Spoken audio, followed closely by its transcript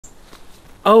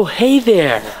Oh, hey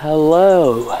there!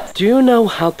 Hello. Do you know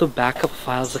how to back up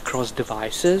files across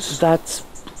devices? That's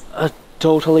a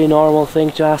totally normal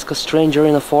thing to ask a stranger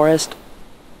in a forest.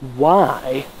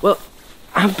 Why? Well,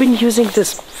 I've been using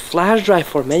this flash drive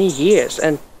for many years,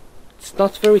 and it's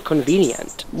not very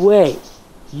convenient. Wait,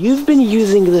 you've been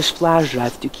using this flash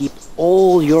drive to keep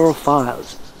all your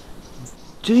files.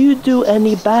 Do you do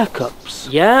any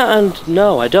backups? Yeah and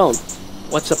no, I don't.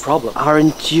 What's the problem?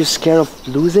 Aren't you scared of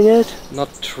losing it?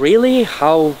 Not really.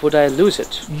 How would I lose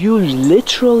it? You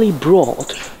literally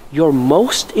brought your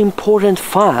most important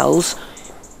files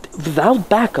without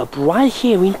backup right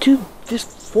here into this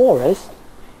forest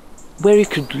where you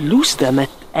could lose them at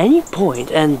any point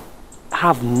and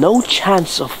have no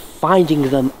chance of finding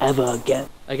them ever again.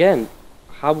 Again,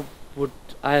 how would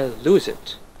I lose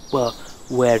it? Well,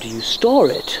 where do you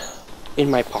store it? In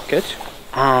my pocket.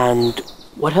 And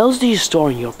what else do you store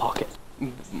in your pocket?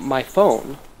 My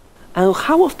phone. And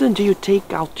how often do you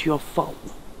take out your phone?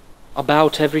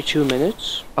 About every 2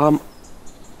 minutes.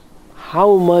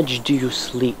 How much do you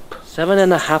sleep?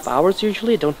 7.5 hours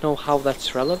usually. Don't know how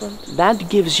that's relevant. That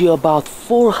gives you about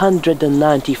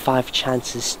 495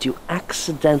 chances to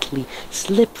accidentally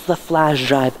slip the flash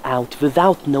drive out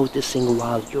without noticing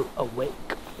while you're awake.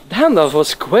 Damn, that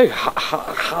was quick.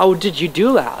 How did you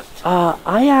do that?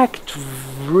 I act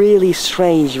really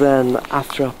strange when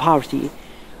after a party.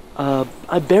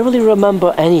 I barely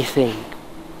remember anything,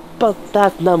 but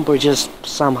that number just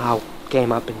somehow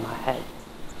came up in my head.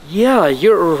 Yeah,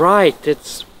 you're right.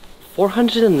 It's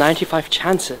 495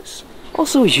 chances.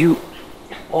 Also, you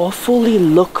awfully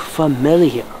look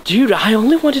familiar. Dude, I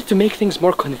only wanted to make things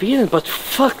more convenient, but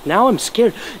fuck, now I'm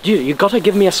scared. Dude, you gotta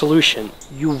give me a solution.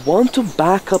 You want to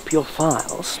back up your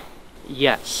files?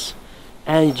 Yes.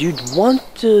 And you'd want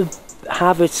to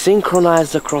have it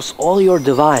synchronized across all your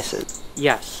devices?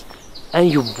 Yes. And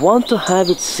you want to have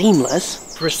it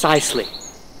seamless? Precisely.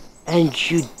 And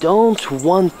you don't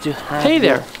want to have... Hey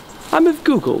there, I'm with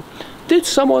Google. Did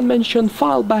someone mention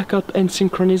file backup and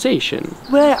synchronization?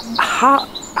 Where?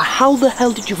 How the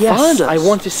hell did you find us? I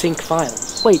want to sync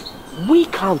files. Wait, we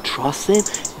can't trust him.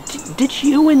 Did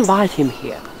you invite him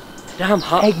here? Damn,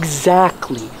 how?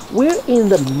 Exactly. We're in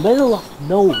the middle of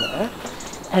nowhere,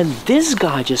 and this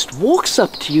guy just walks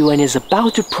up to you and is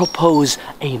about to propose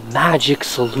a magic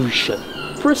solution.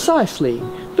 Precisely.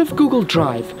 With Google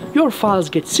Drive, your files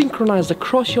get synchronized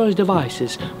across your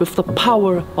devices with the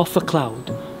power of the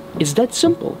cloud. It's that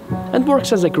simple, and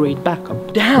works as a great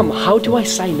backup. Damn, how do I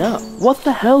sign up? What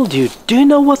the hell, dude? Do you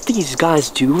know what these guys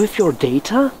do with your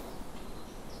data?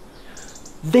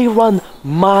 They run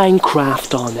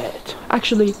Minecraft on it.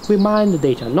 Actually, we mine the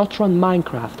data, not run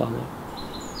Minecraft on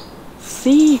it.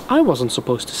 See? I wasn't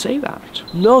supposed to say that.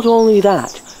 Not only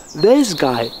that, this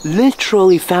guy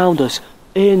literally found us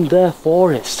in the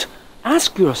forest.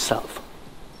 Ask yourself,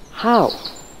 how?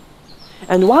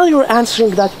 And while you're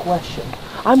answering that question,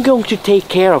 I'm going to take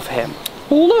care of him.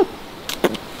 Hold up!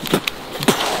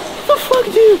 What the fuck,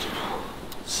 dude?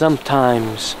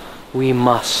 Sometimes we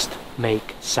must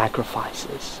make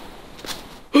sacrifices.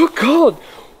 Oh god!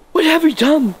 What have you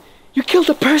done? You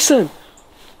killed a person!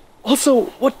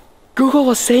 Also, what Google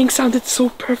was saying sounded so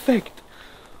perfect.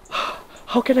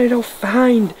 How can I now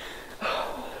find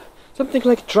something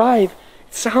like Drive?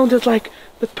 It sounded like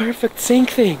the perfect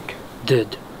Syncthing.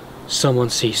 Did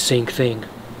someone see Syncthing?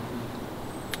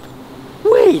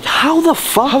 Wait, how the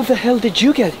fuck? How the hell did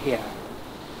you get here?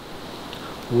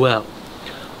 Well,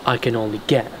 I can only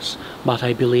guess, but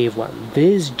I believe when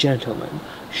this gentleman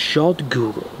shot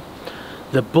Google,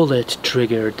 the bullet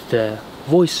triggered the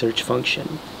voice search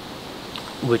function,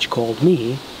 which called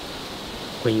me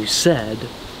when you said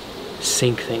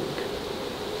Syncthing.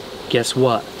 Guess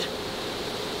what?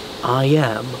 I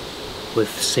am with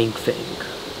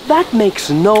Syncthing. That makes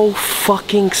no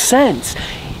fucking sense.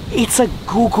 It's a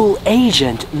Google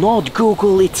agent, not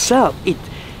Google itself. It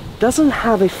doesn't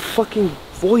have a fucking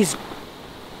voice.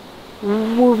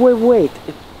 Wait.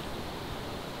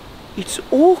 It's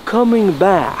all coming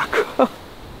back.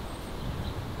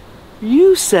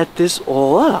 You set this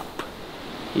all up.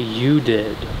 You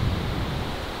did.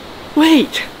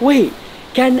 Wait.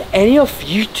 Can any of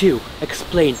you two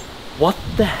explain what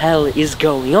the hell is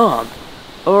going on?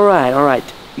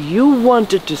 Alright. You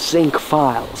wanted to sync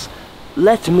files.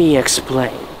 Let me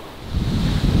explain.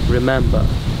 Remember,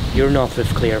 you're not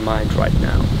with clear mind right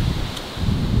now.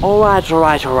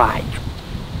 Alright.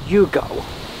 You go.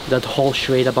 That whole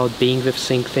charade about being with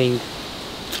Syncthing,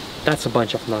 that's a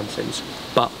bunch of nonsense.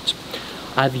 But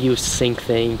I've used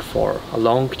Syncthing for a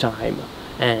long time,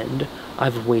 and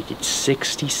I've waited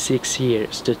 66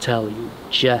 years to tell you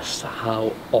just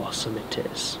how awesome it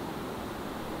is.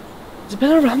 It's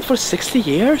been around for 60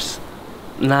 years?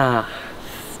 Nah,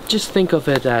 just think of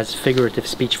it as figurative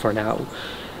speech for now.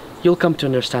 You'll come to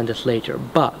understand it later,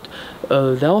 but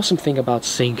the awesome thing about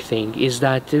Syncthing is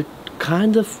that it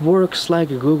kind of works like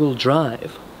Google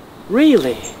Drive.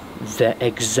 Really? The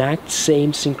exact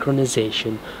same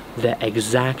synchronization, the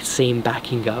exact same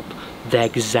backing up, the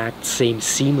exact same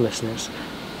seamlessness,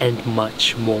 and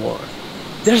much more.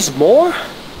 There's more?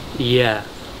 Yeah,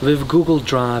 with Google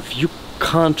Drive you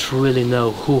can't really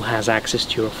know who has access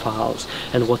to your files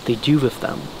and what they do with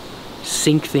them.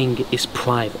 Syncthing is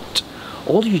private.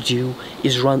 All you do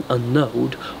is run a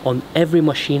node on every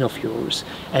machine of yours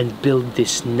and build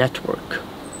this network.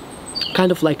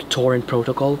 Kind of like torrent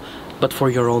protocol, but for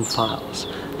your own files.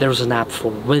 There's an app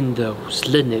for Windows,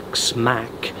 Linux,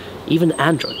 Mac, even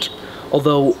Android.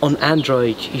 Although on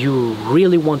Android you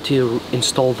really want to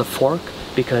install the fork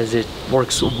because it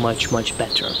works much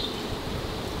better.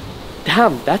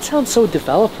 Damn, that sounds so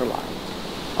developer-like.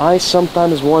 I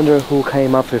sometimes wonder who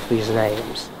came up with these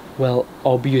names. Well,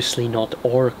 obviously not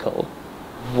Oracle.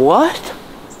 What?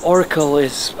 Oracle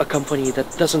is a company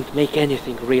that doesn't make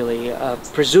anything really.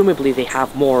 Presumably they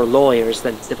have more lawyers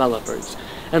than developers.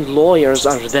 And lawyers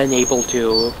are then able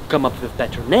to come up with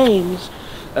better names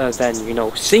than, you know,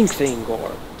 Syncthing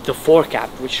or the Fork app,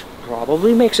 which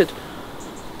probably makes it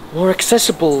more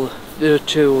accessible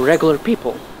to regular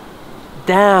people.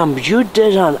 Damn, you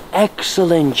did an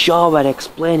excellent job at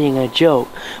explaining a joke.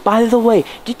 By the way,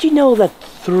 did you know that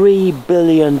 3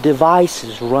 billion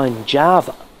devices run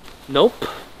Java? Nope.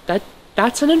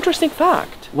 That's an interesting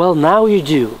fact. Well, now you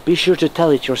do. Be sure to tell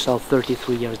it yourself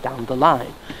 33 years down the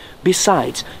line.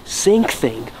 Besides,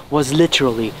 Syncthing was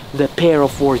literally the pair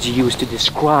of words used to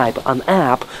describe an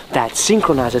app that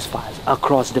synchronizes files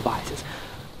across devices.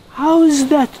 How is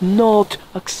that not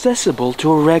accessible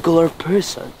to a regular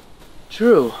person?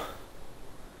 True.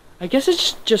 I guess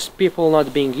it's just people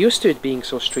not being used to it being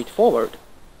so straightforward.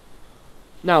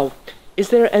 Now, is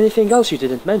there anything else you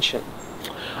didn't mention?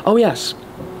 Oh yes.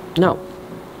 Now,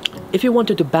 if you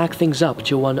wanted to back things up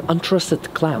to an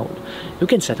untrusted cloud, you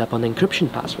can set up an encryption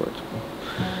password,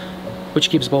 which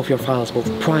keeps both your files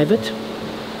both private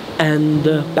and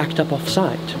backed up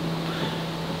off-site.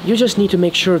 You just need to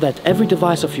make sure that every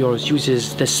device of yours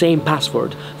uses the same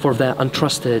password for the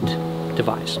untrusted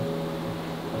device.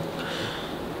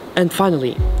 And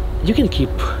finally, you can keep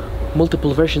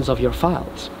multiple versions of your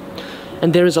files.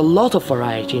 And there is a lot of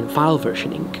variety in file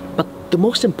versioning, but the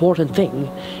most important thing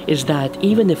is that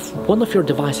even if one of your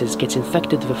devices gets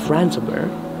infected with ransomware,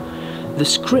 the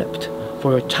script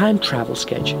for your time travel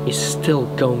sketch is still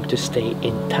going to stay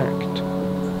intact.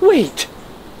 Wait!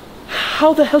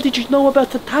 How the hell did you know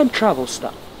about the time travel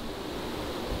stuff?